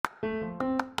Hello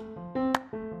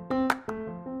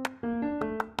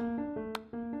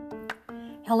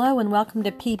and welcome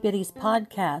to P. Biddy's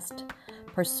podcast,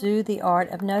 Pursue the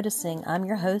Art of Noticing. I'm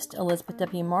your host, Elizabeth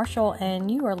W. Marshall, and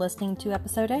you are listening to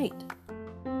episode 8.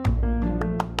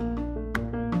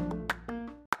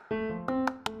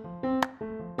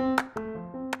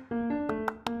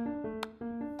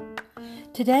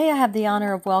 Today I have the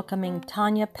honor of welcoming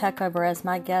Tanya Peckover as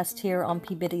my guest here on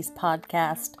P. Biddy's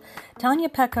podcast. Tanya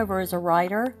Peckover is a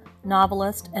writer,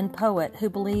 novelist, and poet who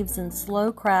believes in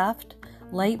slow craft,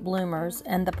 late bloomers,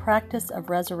 and the practice of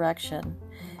resurrection.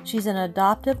 She's an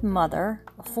adoptive mother,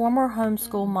 a former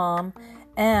homeschool mom,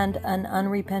 and an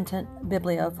unrepentant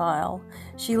bibliophile.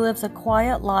 She lives a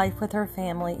quiet life with her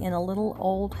family in a little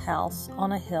old house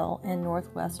on a hill in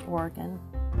Northwest Oregon.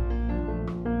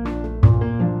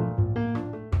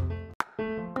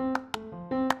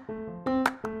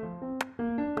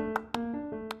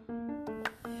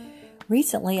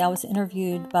 Recently, I was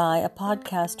interviewed by a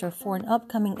podcaster for an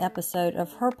upcoming episode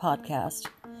of her podcast,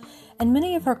 and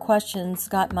many of her questions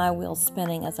got my wheels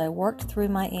spinning as I worked through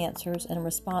my answers and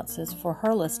responses for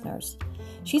her listeners.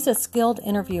 She's a skilled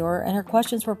interviewer, and her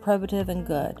questions were probative and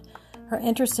good. Her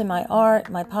interest in my art,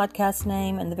 my podcast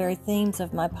name, and the very themes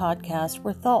of my podcast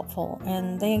were thoughtful,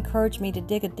 and they encouraged me to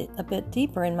dig a bit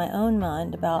deeper in my own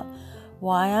mind about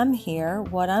why I'm here,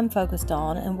 what I'm focused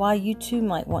on, and why you too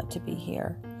might want to be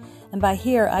here. And by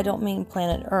here, I don't mean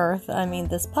planet Earth, I mean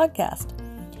this podcast.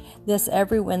 This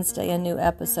every Wednesday, a new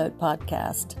episode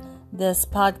podcast. This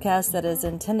podcast that is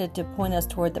intended to point us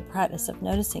toward the practice of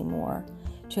noticing more,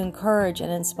 to encourage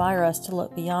and inspire us to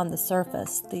look beyond the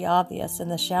surface, the obvious, and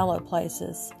the shallow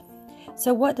places.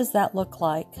 So what does that look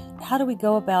like? How do we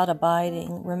go about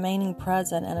abiding, remaining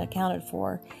present and accounted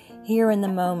for, here in the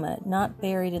moment, not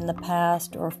buried in the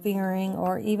past or fearing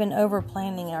or even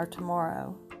over-planning our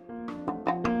tomorrow?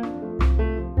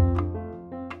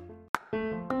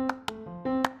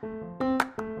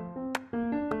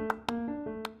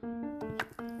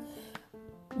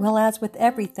 Well, as with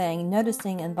everything,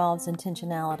 noticing involves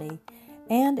intentionality,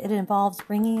 and it involves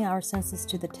bringing our senses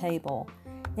to the table.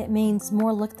 It means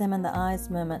more look them in the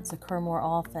eyes moments occur more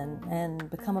often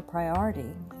and become a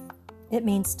priority. It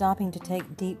means stopping to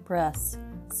take deep breaths,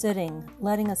 sitting,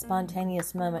 letting a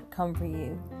spontaneous moment come for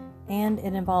you. And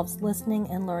it involves listening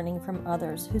and learning from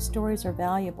others whose stories are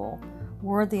valuable,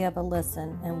 worthy of a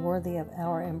listen, and worthy of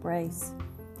our embrace.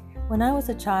 When I was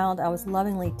a child, I was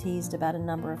lovingly teased about a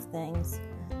number of things.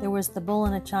 There was the bull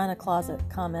in a china closet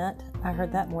comment. I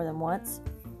heard that more than once.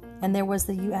 And there was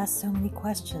the you ask so many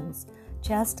questions,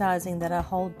 chastising that I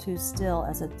hold too still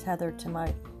as a tether to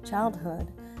my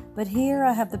childhood. But here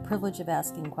I have the privilege of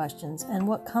asking questions, and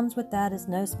what comes with that is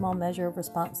no small measure of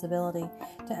responsibility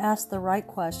to ask the right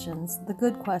questions, the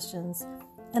good questions,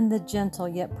 and the gentle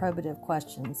yet probative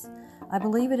questions. I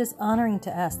believe it is honoring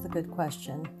to ask the good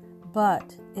question,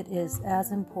 but it is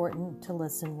as important to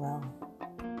listen well.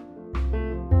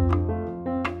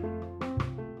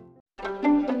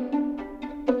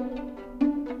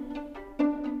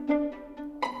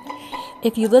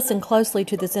 If you listen closely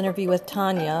to this interview with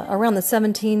Tanya, around the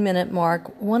 17-minute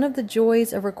mark, one of the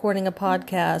joys of recording a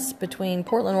podcast between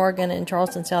Portland, Oregon and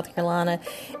Charleston, South Carolina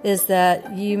is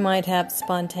that you might have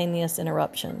spontaneous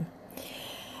interruption.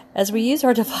 As we use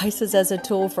our devices as a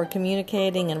tool for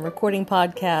communicating and recording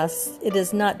podcasts, it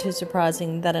is not too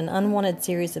surprising that an unwanted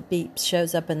series of beeps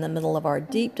shows up in the middle of our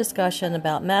deep discussion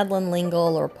about Madeleine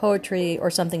L'Engle or poetry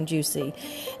or something juicy.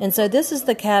 And so this is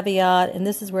the caveat, and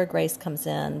this is where grace comes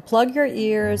in. Plug your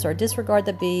ears or disregard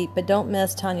the beep, but don't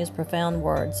miss Tanya's profound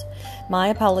words. My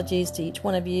apologies to each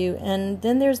one of you. And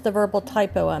then there's the verbal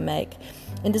typo I make.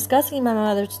 In discussing my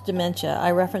mother's dementia,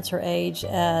 I reference her age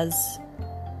as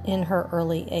in her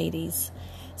early 80s.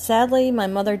 Sadly, my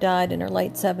mother died in her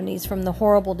late 70s from the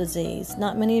horrible disease.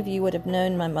 Not many of you would have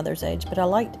known my mother's age, but I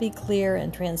like to be clear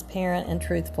and transparent and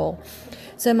truthful.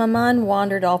 So my mind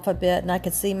wandered off a bit, and I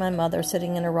could see my mother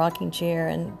sitting in a rocking chair,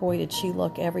 and boy, did she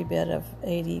look every bit of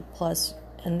 80 plus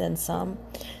and then some.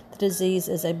 The disease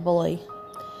is a bully.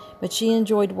 But she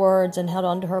enjoyed words and held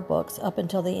on to her books up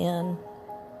until the end.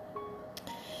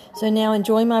 So now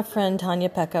enjoy my friend Tanya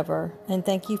Peckover, and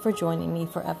thank you for joining me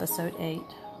for episode 8.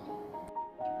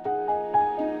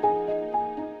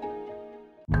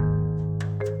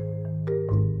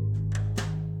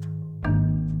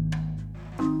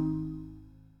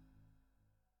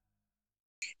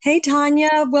 Hey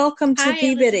Tanya, welcome to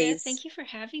P. Biddy's. Thank you for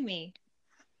having me.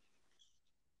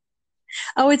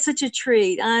 Oh, it's such a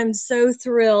treat. I'm so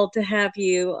thrilled to have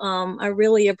you. I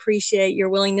really appreciate your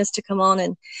willingness to come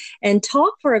on and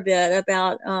talk for a bit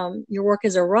about your work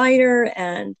as a writer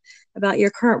and about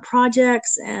your current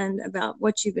projects and about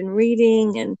what you've been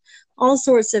reading and all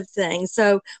sorts of things.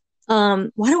 So,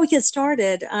 why don't we get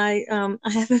started? I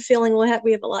have a feeling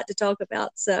we have a lot to talk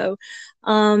about. So,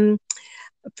 um,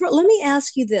 let me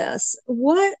ask you this: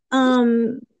 what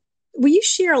will you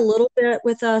share a little bit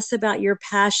with us about your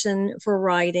passion for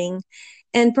writing,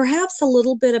 and perhaps a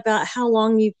little bit about how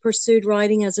long you've pursued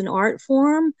writing as an art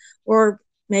form, or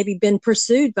maybe been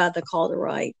pursued by the call to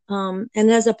write? And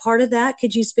as a part of that,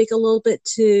 could you speak a little bit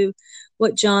to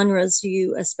what genres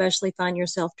you especially find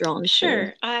yourself drawn to?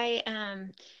 Sure. I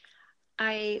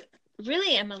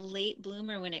really am a late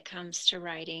bloomer when it comes to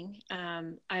writing.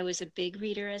 I was a big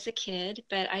reader as a kid,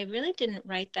 but I really didn't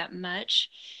write that much.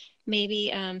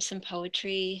 Maybe some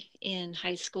poetry in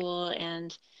high school,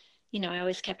 and I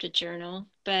always kept a journal.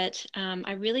 But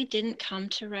I really didn't come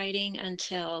to writing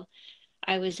until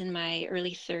I was in my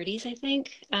early 30s, I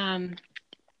think.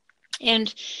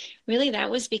 And really, that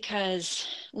was because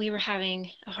we were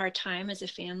having a hard time as a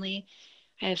family.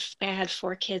 I had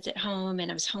four kids at home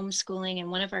and I was homeschooling, and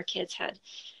one of our kids had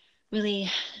really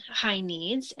high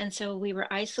needs. And so we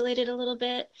were isolated a little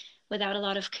bit without a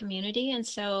lot of community. And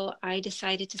so I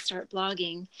decided to start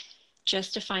blogging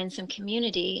just to find some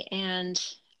community, and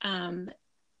um,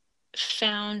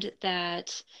 found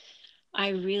that I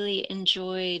really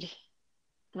enjoyed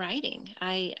writing.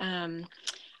 I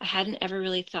hadn't ever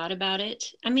really thought about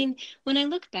it. I mean, when I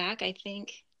look back, I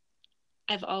think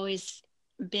I've always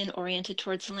been oriented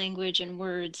towards language and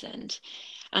words, and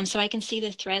so I can see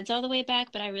the threads all the way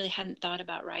back, but I really hadn't thought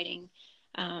about writing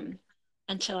um,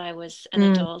 until I was an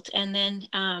Mm. adult. And then,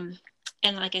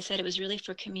 and like I said, it was really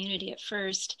for community at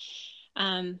first.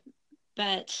 Um,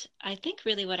 but I think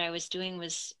really what I was doing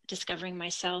was discovering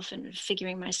myself and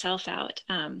figuring myself out.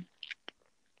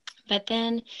 But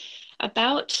then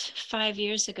about 5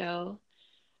 years ago,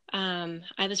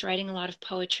 I was writing a lot of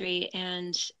poetry,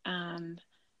 and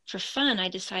for fun, I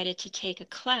decided to take a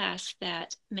class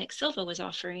that Mick Silva was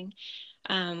offering,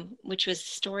 which was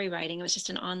story writing. It was just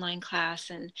an online class,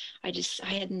 and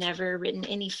I had never written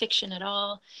any fiction at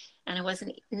all, and I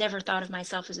wasn't never thought of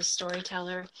myself as a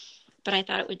storyteller, but I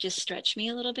thought it would just stretch me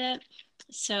a little bit.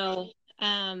 So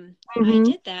I Mm-hmm.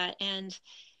 did that, and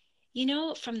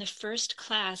from the first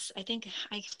class, I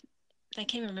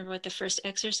can't remember what the first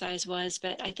exercise was,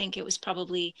 but I think it was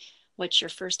probably what's your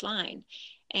first line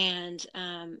and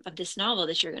of this novel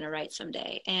that you're going to write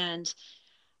someday. And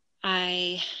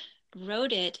I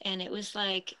wrote it, and it was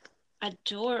like a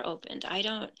door opened. I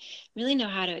don't really know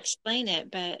how to explain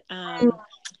it, but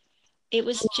it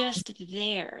was just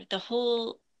there. The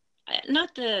whole,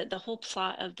 not the whole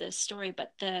plot of the story,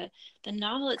 but the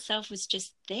novel itself was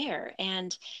just there.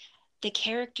 And the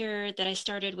character that I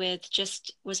started with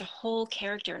just was a whole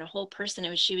character and a whole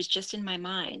person. She was just in my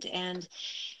mind. And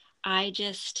I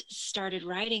just started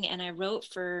writing, and I wrote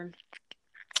for,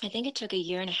 I think it took a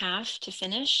year and a half to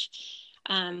finish,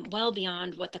 well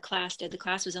beyond what the class did. The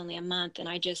class was only a month, and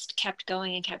I just kept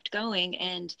going and kept going.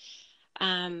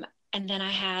 Um, and then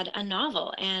I had a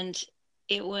novel, and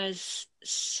it was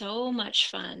so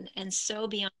much fun and so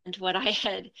beyond what I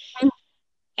had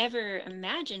ever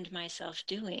imagined myself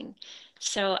doing.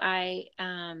 So I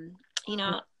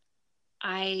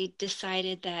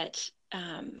decided that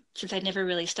since I'd never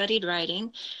really studied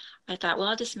writing, I thought, well,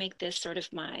 I'll just make this sort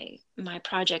of my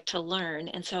project to learn.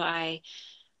 And so I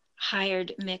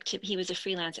hired Mick he was a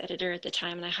freelance editor at the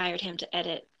time, and I hired him to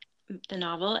edit the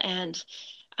novel. And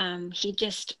he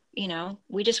just,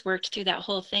 we just worked through that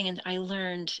whole thing, and I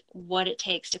learned what it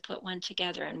takes to put one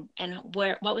together, and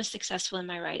what was successful in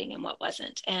my writing and what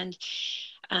wasn't.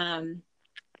 Um,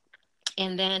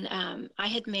 and then I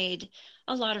had made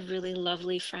a lot of really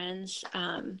lovely friends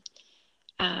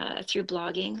through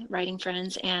blogging, writing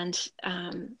friends, and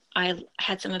I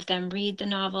had some of them read the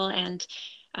novel, and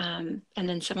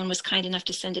then someone was kind enough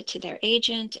to send it to their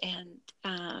agent, and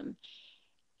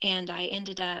I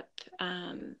ended up.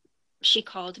 She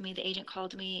called me, the agent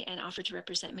called me and offered to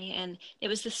represent me. And it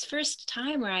was this first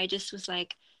time where I just was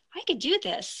like, I could do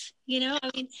this. I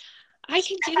mean, I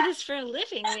can do this for a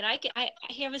living. I mean, I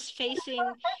was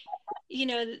facing,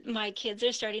 my kids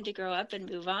are starting to grow up and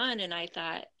move on. And I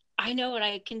thought, I know what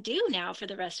I can do now for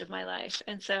the rest of my life.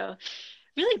 And so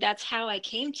really that's how I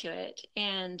came to it.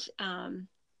 And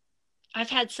I've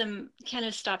had some kind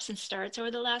of stops and starts over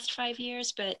the last 5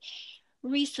 years, but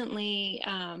recently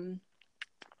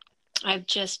I've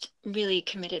just really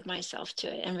committed myself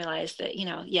to it and realized that,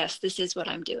 yes, this is what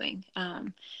I'm doing.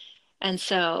 And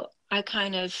so I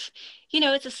kind of,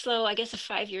 it's a slow, I guess, a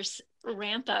 5 year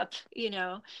ramp up,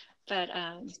 but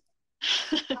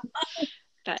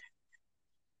but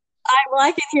Well,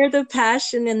 I can hear the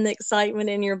passion and the excitement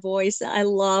in your voice. I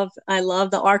love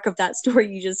the arc of that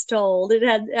story you just told. It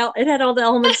had all the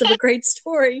elements of a great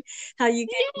story. How you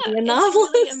came to Yeah, be a it's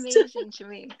really novelist. amazing to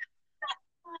me.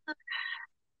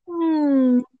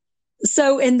 Hmm.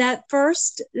 So, in that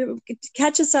first,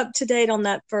 catch us up to date on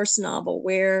that first novel,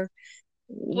 where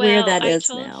Well, that I is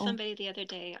told now. somebody the other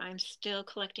day I'm still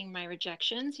collecting my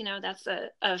rejections. That's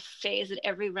a phase that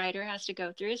every writer has to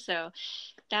go through. So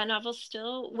that novel's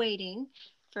still waiting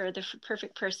for the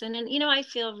perfect person. And, I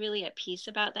feel really at peace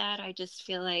about that. I just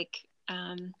feel like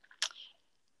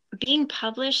being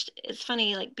published, it's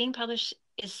funny, like being published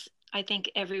is, I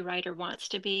think every writer wants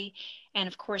to be. And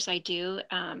of course I do.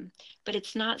 But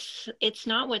it's not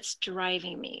what's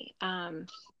driving me.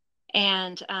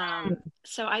 And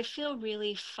so I feel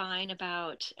really fine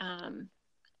about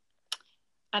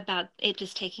it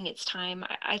just taking its time.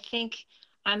 I think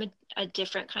I'm a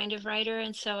different kind of writer,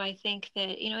 and so I think that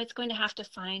it's going to have to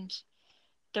find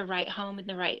the right home in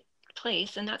the right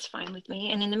place, and that's fine with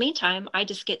me. And in the meantime, I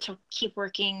just get to keep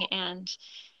working and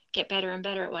get better and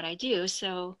better at what I do.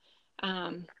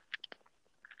 Um,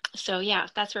 so yeah,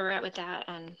 that's where we're at with that.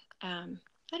 And I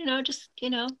don't know, just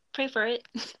pray for it.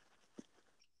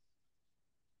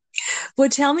 Well,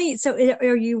 tell me, so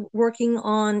are you working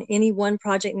on any one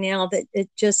project now that it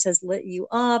just has lit you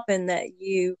up and that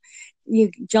you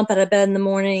jump out of bed in the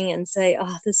morning and say,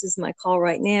 "Oh, this is my call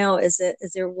right now." Is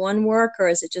there one work or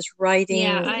is it just Yeah, writing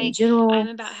in I'm general?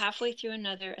 about halfway through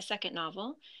a second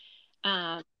novel.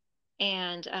 Um,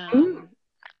 and Mm.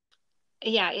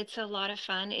 yeah, it's a lot of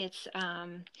fun.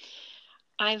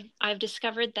 I've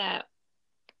discovered that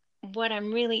what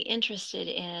I'm really interested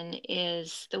in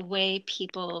is the way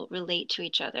people relate to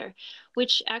each other,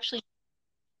 which actually,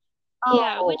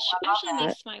 yeah, Oh, which I actually love that.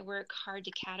 makes my work hard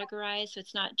to categorize. So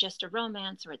it's not just a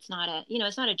romance, or it's not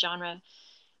a genre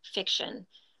fiction.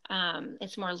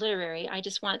 It's more literary. I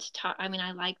just want to talk. I mean,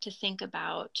 I like to think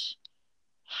about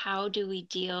how do we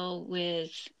deal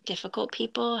with difficult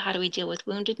people? How do we deal with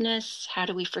woundedness? How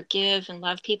do we forgive and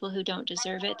love people who don't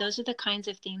deserve it? Those are the kinds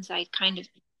of themes I kind of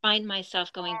find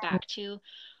myself going back to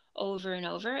over and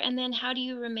over. And then how do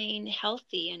you remain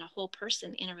healthy and a whole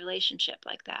person in a relationship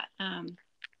like that?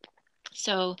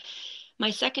 So my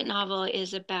second novel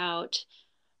is about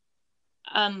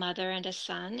a mother and a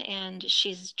son, and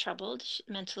she's troubled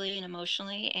mentally and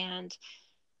emotionally, and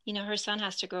her son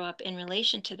has to grow up in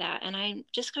relation to that. And I'm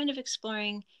just kind of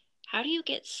exploring, how do you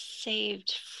get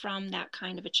saved from that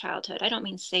kind of a childhood? I don't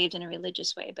mean saved in a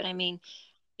religious way, but I mean,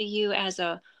 do you as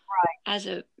a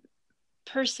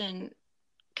person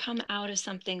come out of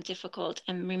something difficult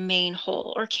and remain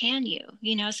whole, or can you?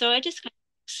 So I just kind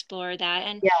of explore that.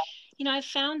 And Yeah. I've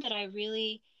found that I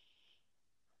really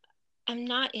am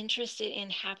not interested in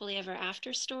happily ever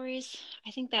after stories.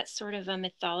 I think that's sort of a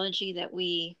mythology that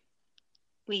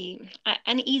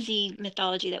an easy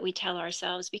mythology that we tell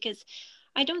ourselves, because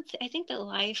I think that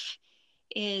life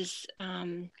is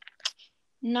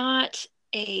not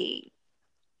a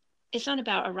it's not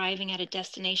about arriving at a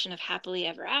destination of happily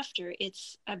ever after.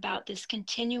 It's about this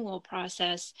continual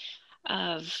process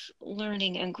of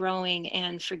learning and growing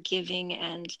and forgiving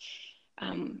and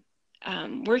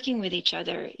um, working with each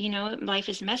other. Life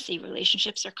is messy,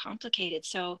 relationships are complicated.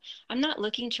 So I'm not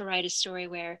looking to write a story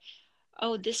where,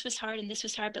 oh, this was hard and this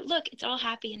was hard, but look, it's all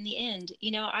happy in the end.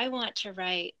 I want to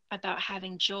write about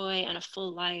having joy and a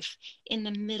full life in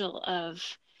the middle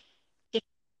of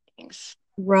different things.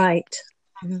 Right.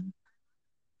 Mhm.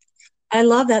 I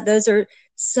love that. Those are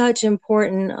such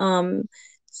important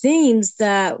themes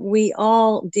that we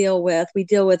all deal with. We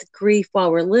deal with grief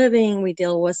while we're living. We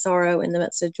deal with sorrow in the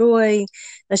midst of joy.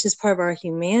 That's just part of our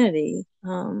humanity.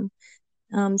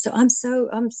 So I'm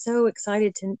so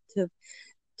excited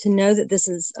to know that this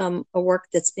is a work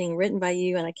that's being written by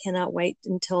you, and I cannot wait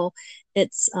until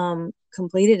it's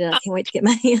completed, and I can't wait to get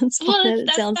my hands on Well, it.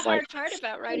 that's the hard part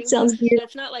about It writing sounds books. beautiful.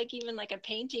 It's not like even like a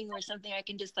painting or something I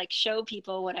can just like show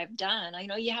people what I've done. I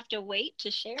know you have to wait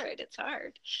to share it. It's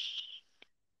hard.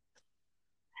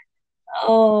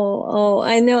 Oh,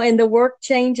 I know. And the work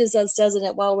changes us, doesn't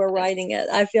it, while we're writing it?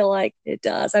 I feel like it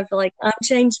does. I feel like I'm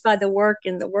changed by the work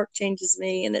and the work changes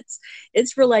me, and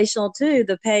it's relational too,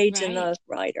 the page and Right. the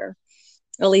writer.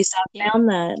 At least I Yeah. found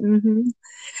that.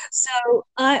 So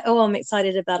I'm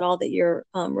excited about all that you're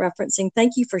referencing.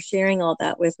 Thank you for sharing all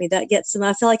that with me. That gets them.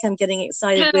 I feel like I'm getting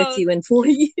excited with Oh, you and for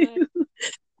you. good.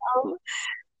 Um,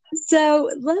 so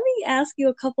let me ask you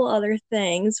a couple other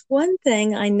things. One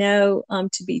thing I know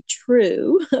to be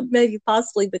true, maybe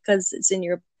possibly because it's in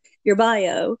your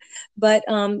bio, but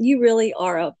you really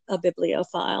are a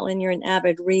bibliophile and you're an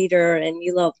avid reader and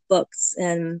you love books.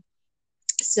 And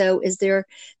so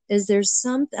is there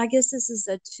some, I guess this is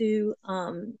a two,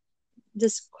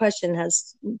 this question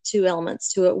has two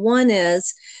elements to it. One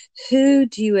is, who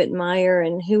do you admire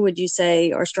and who would you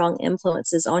say are strong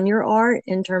influences on your art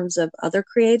in terms of other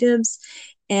creatives?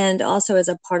 And also, as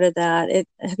a part of that,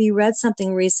 have you read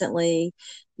something recently,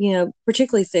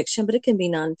 particularly fiction, but it can be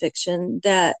nonfiction,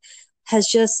 that has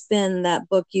just been that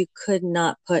book you could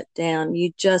not put down?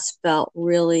 You just felt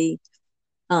really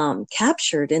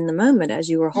captured in the moment as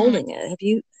you were holding it. Have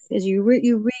you, as you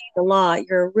read a lot,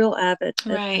 you're a real an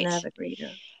Right. avid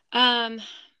reader. Um,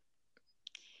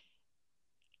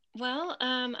 well,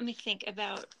 let me think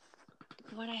about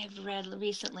what I have read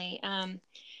recently.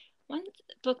 One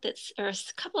book or a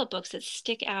couple of books that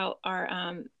stick out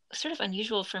are sort of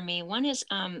unusual for me. One is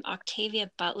Octavia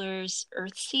Butler's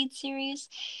Earthseed series,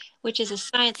 which is a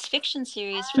science fiction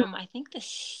series from, I think, the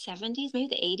 70s, maybe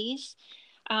the 80s.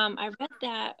 I read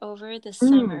that over the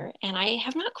summer and I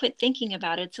have not quit thinking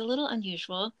about it. It's a little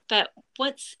unusual, but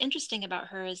what's interesting about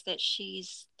her is that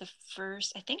she's the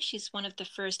first, I think she's one of the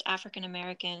first African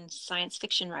American science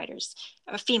fiction writers,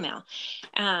 a female.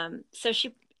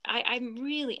 I'm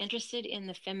really interested in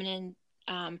the feminine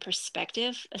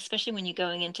perspective, especially when you're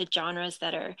going into genres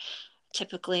that are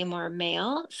typically more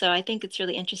male. So I think it's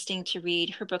really interesting to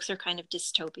read. Her books are kind of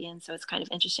dystopian, so it's kind of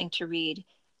interesting to read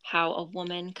how a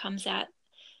woman comes at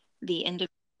the end of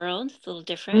the world. It's a little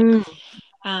different.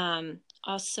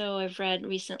 Also, I've read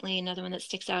recently another one that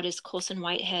sticks out is Colson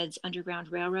Whitehead's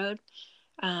Underground Railroad.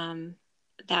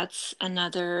 That's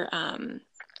another,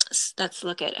 that's a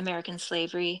look at American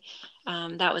slavery.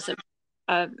 That was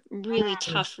a really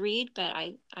tough read, but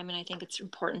I mean, I think it's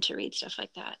important to read stuff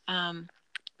like that.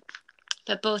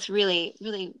 But both really,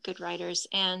 really good writers.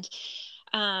 And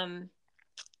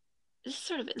this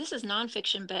is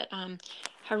nonfiction, but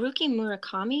Haruki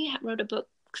Murakami wrote a book,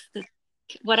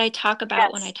 What I Talk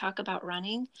About When I Talk About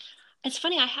Running. It's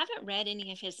funny, I haven't read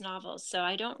any of his novels, so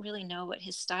I don't really know what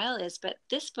his style is, but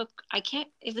this book,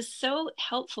 it was so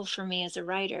helpful for me as a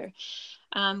writer,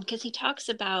 because he talks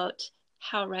about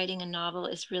how writing a novel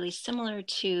is really similar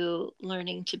to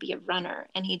learning to be a runner,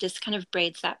 and he just kind of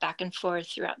braids that back and forth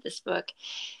throughout this book.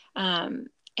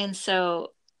 And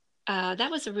so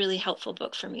that was a really helpful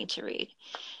book for me to read.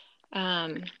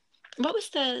 What was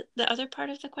the other part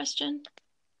of the question?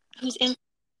 Who's in?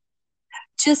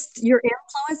 Just your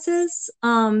influences,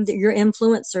 your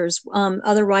influencers,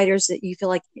 other writers that you feel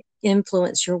like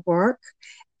influence your work.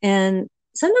 And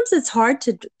sometimes it's hard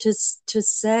to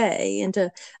say and to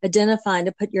identify and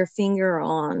to put your finger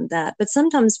on that. But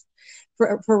sometimes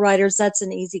for writers, that's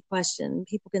an easy question.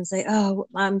 People can say, "Oh,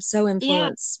 I'm so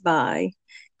influenced by,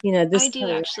 this." I do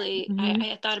actually.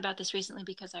 I thought about this recently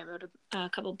because I wrote a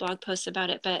couple blog posts about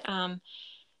it. But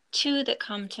two that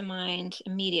come to mind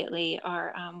immediately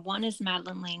are one is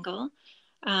Madeleine L'Engle,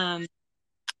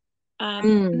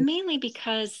 mainly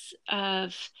because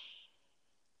of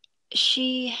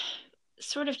she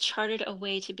sort of charted a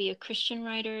way to be a Christian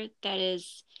writer that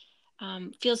is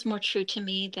feels more true to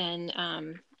me than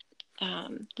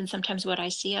sometimes what I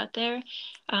see out there.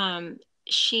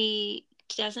 She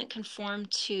doesn't conform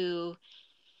to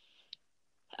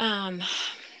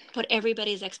what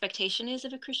everybody's expectation is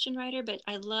of a Christian writer, but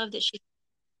I love that she's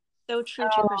so true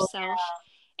to herself,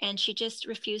 and she just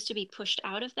refused to be pushed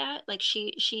out of that. Like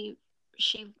she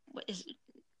is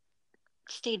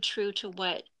stayed true to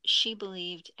what she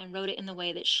believed and wrote it in the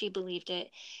way that she believed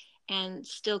it, and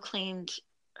still claimed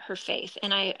her faith.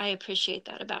 And I appreciate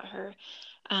that about her.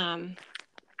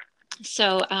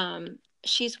 So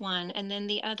she's one, and then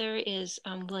the other is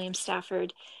William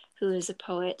Stafford, who is a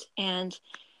poet, and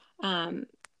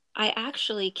I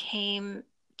actually came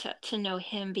to know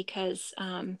him because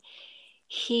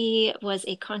he was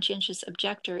a conscientious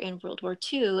objector in World War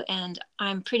II, and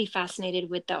I'm pretty fascinated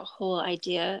with the whole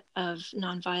idea of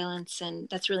nonviolence, and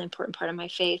that's a really important part of my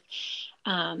faith.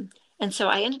 And so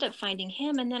I ended up finding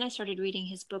him, and then I started reading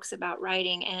his books about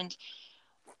writing. And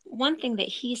one thing that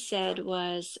he said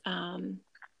was,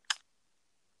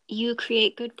 you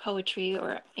create good poetry,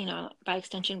 or, by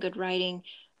extension, good writing,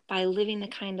 by living the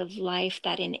kind of life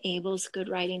that enables good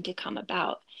writing to come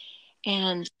about.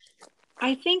 And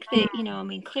I think that, I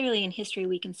mean, clearly in history,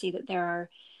 we can see that there are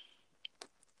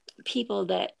people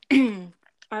that,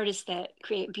 artists that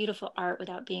create beautiful art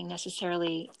without being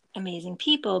necessarily amazing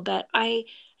people. But I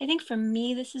think for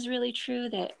me, this is really true,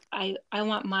 that I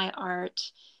want my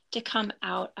art to come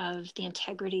out of the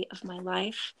integrity of my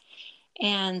life.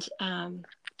 And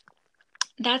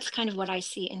that's kind of what I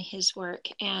see in his work.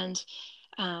 And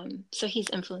so he's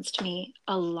influenced me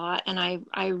a lot, and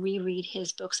I reread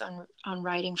his books on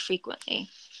writing frequently.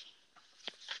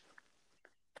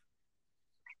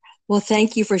 Well,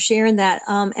 thank you for sharing that.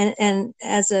 And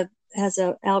as a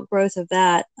outgrowth of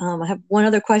that, I have one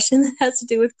other question that has to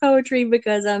do with poetry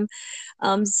because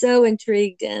I'm so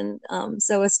intrigued and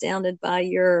so astounded by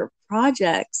your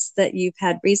projects that you've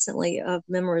had recently of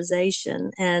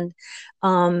memorization, and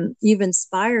you've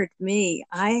inspired me.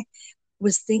 I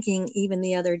was thinking even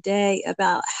the other day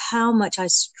about how much I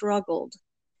struggled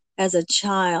as a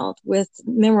child with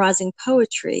memorizing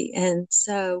poetry. And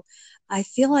so I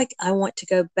feel like I want to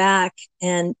go back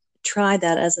and try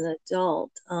that as an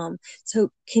adult. So,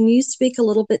 can you speak a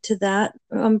little bit to that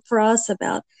for us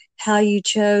about how you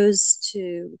chose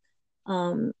to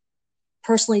um,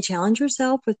 personally challenge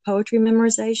yourself with poetry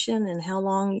memorization and how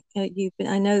long you've been?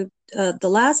 I know the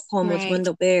last poem was Right.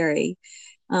 Wendell Berry.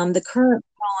 The current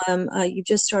poem, you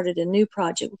just started a new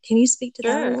project. Can you speak to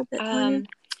that a Sure. little bit, Tanya?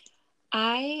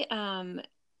 I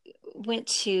went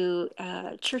to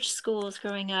church schools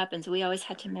growing up, and so we always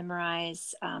had to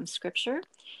memorize scripture.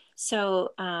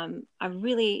 So I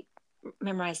really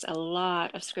memorized a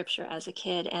lot of scripture as a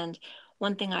kid. And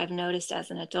one thing I've noticed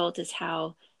as an adult is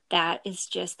how that is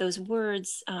just those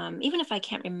words, even if I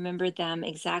can't remember them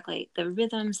exactly, the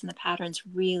rhythms and the patterns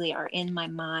really are in my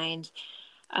mind.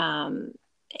 Um,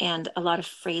 and a lot of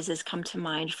phrases come to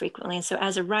mind frequently. And so,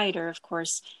 as a writer, of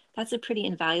course, that's a pretty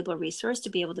invaluable resource to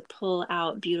be able to pull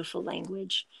out beautiful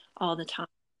language all the time.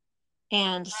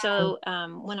 And so,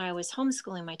 when I was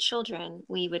homeschooling my children,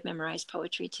 we would memorize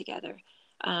poetry together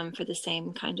for the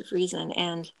same kind of reason.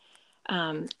 And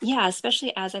yeah,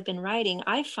 especially as I've been writing,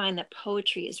 I find that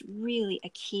poetry is really a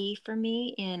key for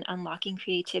me in unlocking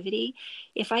creativity.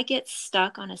 If I get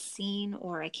stuck on a scene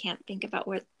or I can't think about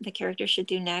what the character should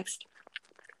do next,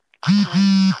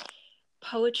 um,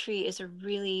 poetry is a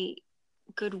really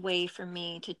good way for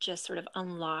me to just sort of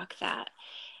unlock that.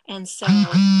 And so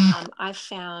I've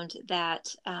found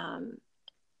that um,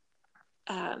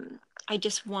 I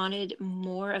just wanted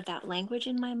more of that language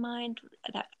in my mind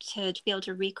that to be able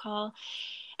to recall.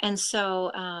 And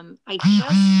so I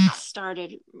just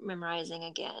started memorizing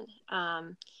again,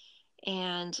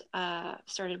 and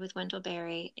started with Wendell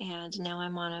Berry, and now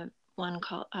I'm on a one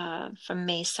called from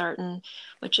May Sarton,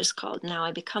 which is called "Now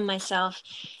I Become Myself,"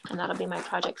 and that'll be my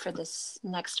project for this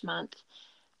next month.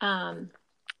 Um,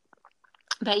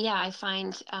 but yeah, I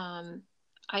find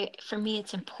I for me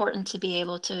it's important to be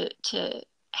able to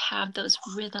have those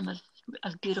rhythm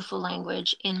of beautiful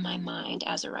language in my mind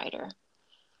as a writer.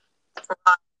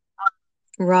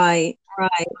 Right,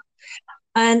 right.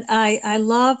 And I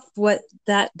love what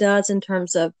that does in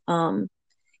terms of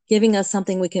giving us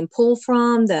something we can pull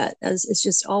from that is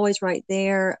just always right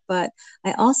there. But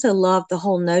I also love the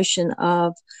whole notion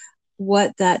of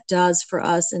what that does for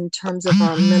us in terms of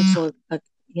our mental,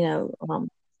 you know,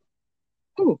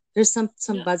 ooh, there's some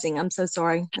Yeah. buzzing. I'm so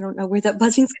sorry. I don't know where that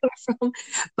buzzing's coming from.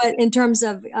 But in terms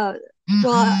of,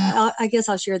 well, I guess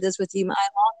I'll share this with you. I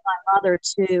lost my mother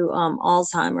to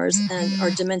Alzheimer's and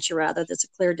or dementia rather. That's a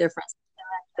clear difference.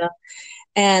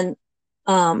 And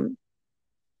um,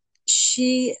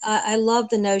 I love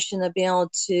the notion of being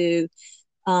able to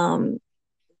um,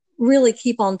 really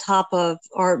keep on top of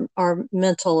our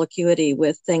mental acuity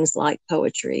with things like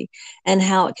poetry and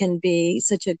how it can be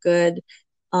such a good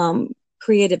um,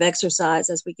 creative exercise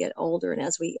as we get older and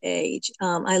as we age.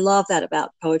 I love that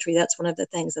about poetry. That's one of the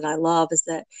things that I love is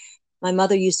that my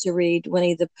mother used to read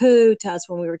Winnie the Pooh to us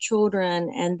when we were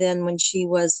children. And then when she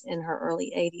was in her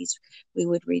early 80s, we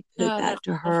would read Pooh Oh, back that's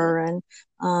to lovely. her. And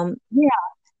yeah,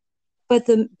 but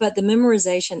the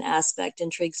memorization aspect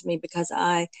intrigues me because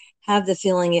I have the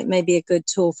feeling it may be a good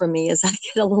tool for me as I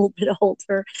get a little bit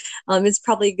older. It's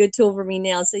probably a good tool for me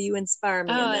now. So you inspire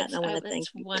me in Oh, that, and I want to thank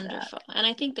it's you for that. wonderful. And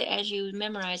I think that as you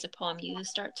memorize a poem, you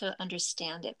start to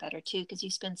understand it better too, because you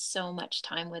spend so much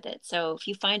time with it. So if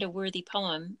you find a worthy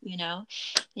poem,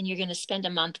 and you're going to spend a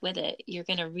month with it, you're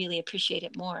going to really appreciate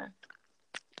it more.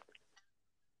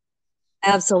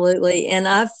 Absolutely. And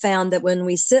I've found that when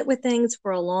we sit with things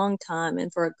for a long time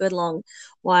and for a good long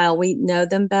while, we know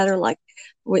them better. Like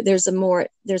there's more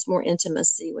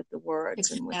intimacy with the words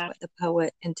and with what Exactly. the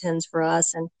poet intends for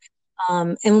us. And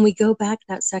when we go back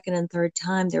that second and third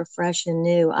time, they're fresh and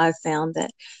new. I've found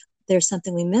that there's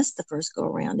something we missed the first go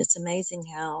around. It's amazing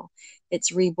how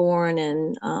it's reborn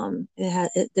and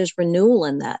there's renewal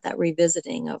in that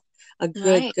revisiting of a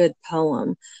Right. good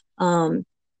poem. Um,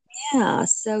 yeah,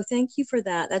 so thank you for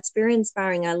that. That's very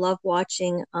inspiring. I love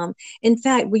watching. In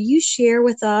fact, will you share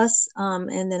with us,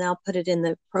 and then I'll put it in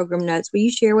the program notes. Will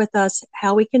you share with us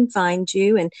how we can find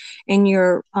you and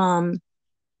your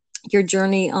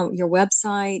journey on your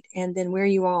website, and then where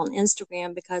you are on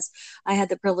Instagram? Because I had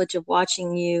the privilege of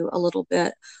watching you a little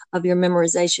bit of your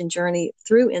memorization journey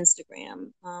through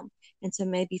Instagram. And so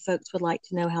maybe folks would like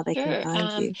to know how they can Sure.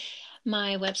 find you.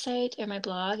 My website or my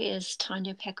blog is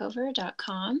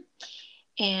tanyapeckover.com.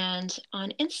 And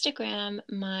on Instagram,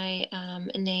 my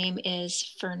name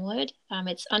is Fernwood.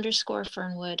 It's underscore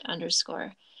Fernwood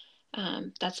underscore.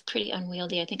 That's pretty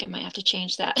unwieldy. I think I might have to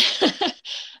change that.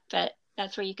 But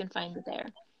that's where you can find me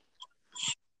there.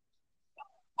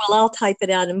 Well, I'll type it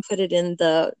out and put it in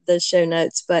the show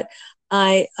notes. But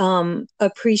I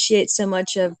appreciate so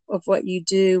much of what you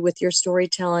do with your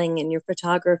storytelling and your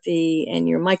photography and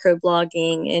your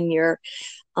microblogging and your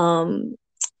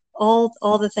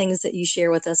all the things that you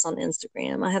share with us on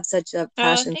Instagram. I have such a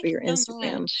passion for Thank your you so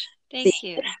Instagram much. feed. Thank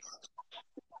you.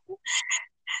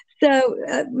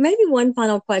 So maybe one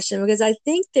final question, because I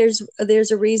think there's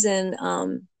a reason.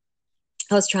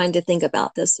 I was trying to think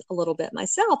about this a little bit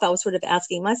myself. I was sort of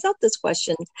asking myself this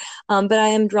question, but I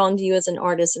am drawn to you as an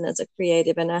artist and as a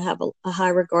creative, and I have a high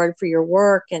regard for your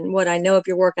work and what I know of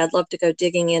your work. I'd love to go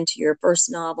digging into your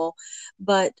first novel,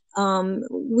 but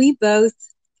we both,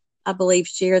 I believe,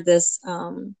 share this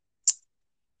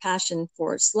passion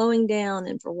for slowing down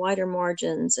and for wider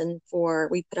margins, and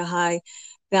we put a high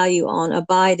value on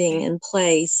abiding in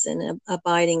place and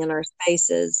abiding in our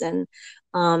spaces. And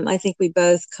I think we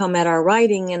both come at our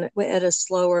writing and at a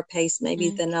slower pace maybe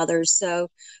than others. So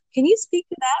can you speak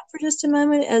to that for just a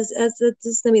moment, as this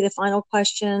is going to be the final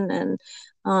question, and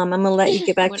I'm going to let you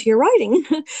get back to your writing.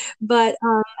 But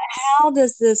how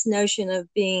does this notion of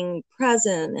being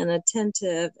present and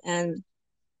attentive and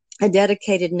a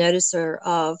dedicated noticer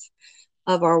of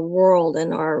our world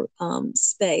and our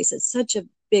space? It's such a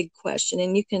big question,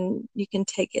 and you can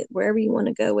take it wherever you want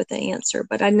to go with the answer.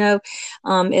 But I know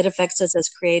it affects us as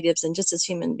creatives and just as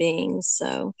human beings.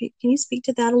 So can you speak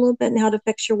to that a little bit and how it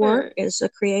affects your work as a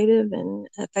creative and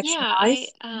affects your life?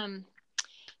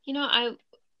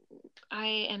 I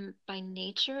am by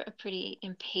nature a pretty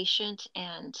impatient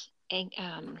and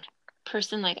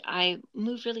person. Like, I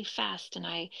move really fast,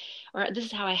 or this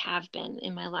is how I have been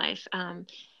in my life.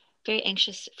 Very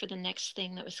anxious for the next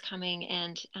thing that was coming,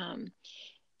 and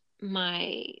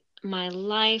my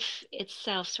life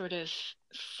itself sort of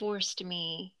forced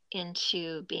me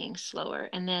into being slower,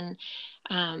 and then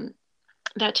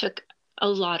that took a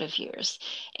lot of years.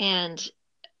 And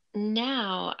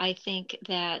now I think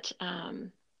that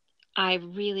I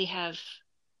really have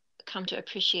come to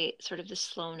appreciate sort of the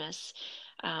slowness,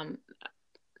 um,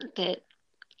 that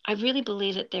I really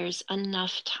believe that there's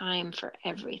enough time for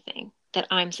everything that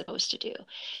I'm supposed to do.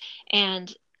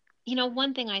 And,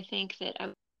 one thing I think that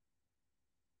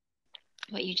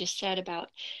what you just said about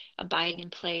abiding in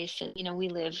place, and, we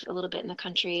live a little bit in the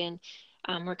country, and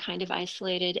we're kind of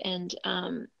isolated, and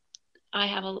I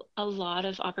have a lot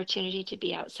of opportunity to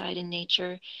be outside in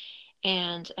nature.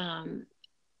 And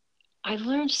I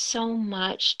learned so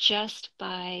much just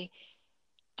by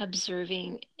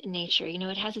observing nature.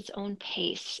 It has its own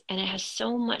pace, and it has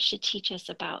so much to teach us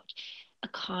about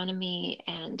economy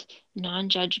and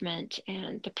non-judgment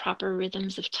and the proper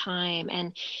rhythms of time,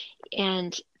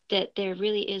 and that there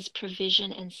really is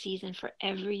provision and season for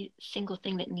every single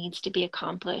thing that needs to be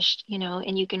accomplished,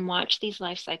 and you can watch these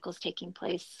life cycles taking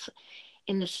place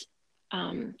in this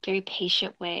very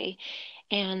patient way.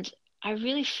 And I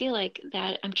really feel like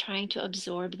that I'm trying to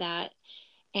absorb that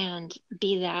and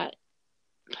be that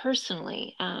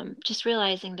personally, just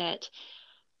realizing that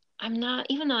I'm not,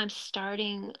 even though I'm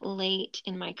starting late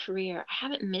in my career, I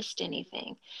haven't missed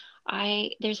anything.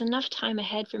 There's enough time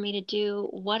ahead for me to do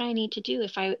what I need to do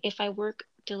if I work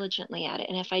diligently at it,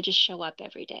 and if I just show up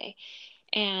every day.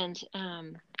 And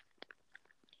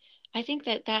I think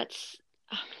that that's,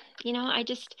 I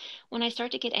just, when I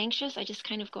start to get anxious, I just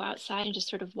kind of go outside and just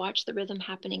sort of watch the rhythm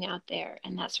happening out there.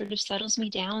 And that sort of settles me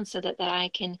down so that I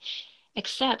can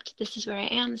accept, this is where I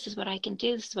am, this is what I can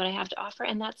do, this is what I have to offer.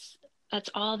 And that's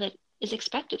all that is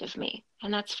expected of me.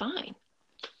 And that's fine.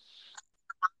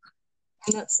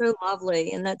 And that's so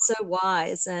lovely, and that's so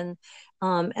wise. And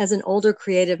as an older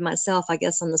creative myself, I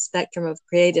guess on the spectrum of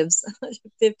creatives,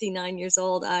 59 years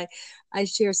old, I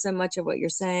share so much of what you're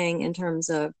saying in terms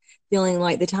of feeling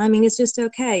like the timing is just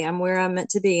okay. I'm where I'm meant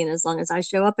to be, and as long as I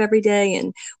show up every day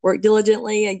and work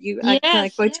diligently, I kind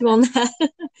of quote you on that.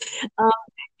 um,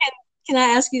 can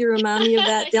I ask you to remind me of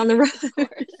that down the road? Of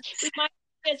course.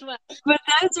 As well. But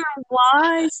those are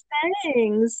wise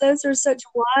things. Those are such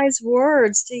wise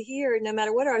words to hear, no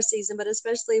matter what our season, but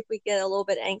especially if we get a little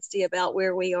bit angsty about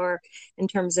where we are in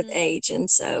terms of age. And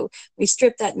so we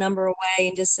strip that number away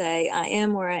and just say, I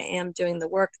am where I am doing the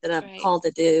work that I'm called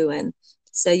to do. And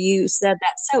so you said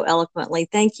that so eloquently.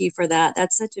 Thank you for that.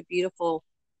 That's such a beautiful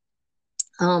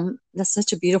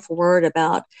word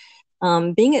about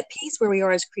being at peace where we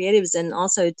are as creatives, and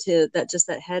also to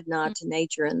that head nod to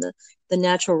nature and the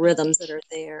natural rhythms that are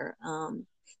there.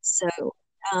 So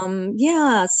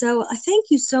I thank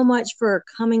you so much for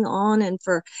coming on and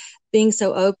for being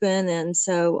so open and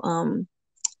so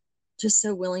just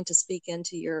so willing to speak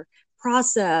into your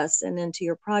process and into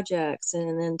your projects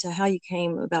and into how you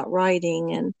came about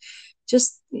writing and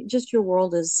just your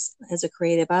world as a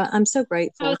creative. I'm so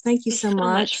grateful. Thank you you so so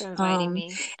much. for inviting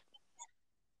me.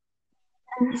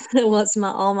 Well, it's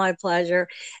all my pleasure.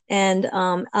 And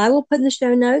I will put in the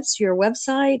show notes your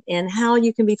website and how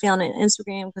you can be found on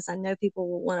Instagram, because I know people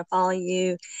will want to follow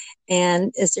you.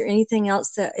 And is there anything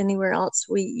else anywhere else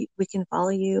we can follow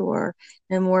you or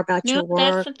know more about No, your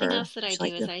that's work? something Or else that I would you do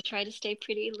like is to? I try to stay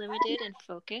pretty limited and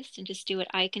focused and just do what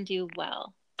I can do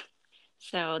well.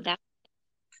 So that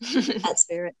That's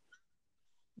very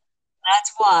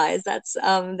That's wise. That's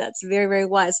very, very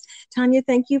wise. Tanya,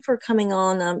 thank you for coming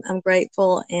on. I'm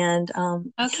grateful, and yeah,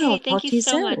 Okay, I'll thank talk you to you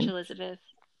so much, soon. Elizabeth.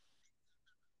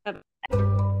 Bye.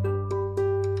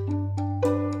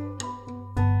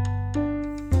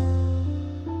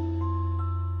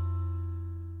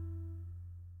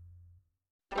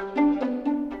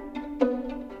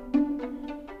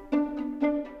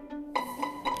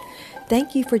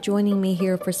 Thank you for joining me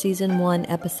here for Season 1,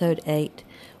 Episode 8.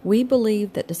 We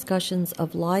believe that discussions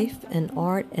of life and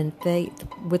art and faith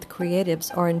with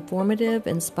creatives are informative,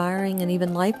 inspiring, and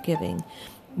even life-giving.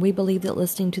 We believe that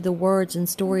listening to the words and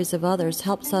stories of others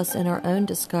helps us in our own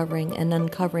discovering and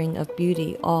uncovering of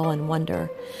beauty, awe, and wonder.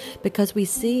 Because we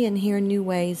see and hear new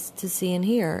ways to see and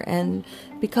hear, and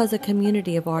because a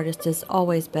community of artists is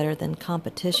always better than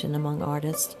competition among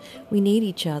artists, we need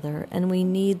each other, and we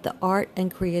need the art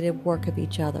and creative work of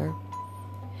each other.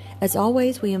 As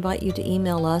always, we invite you to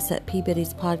email us at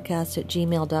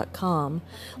pbiddyspodcast@gmail.com.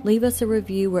 Leave us a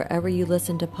review wherever you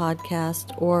listen to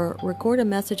podcasts, or record a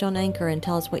message on Anchor and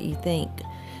tell us what you think.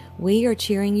 We are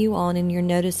cheering you on in your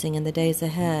noticing in the days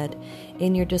ahead,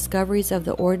 in your discoveries of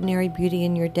the ordinary beauty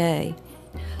in your day.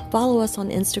 Follow us on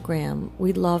Instagram.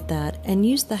 We'd love that. And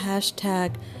use the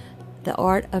hashtag The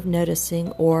Art of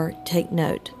Noticing or Take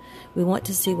Note. We want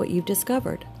to see what you've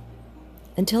discovered.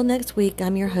 Until next week,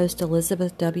 I'm your host,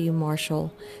 Elizabeth W.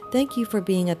 Marshall. Thank you for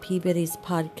being a P. Biddy's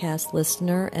podcast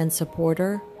listener and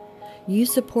supporter. You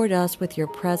support us with your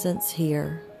presence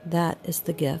here. That is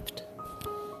the gift.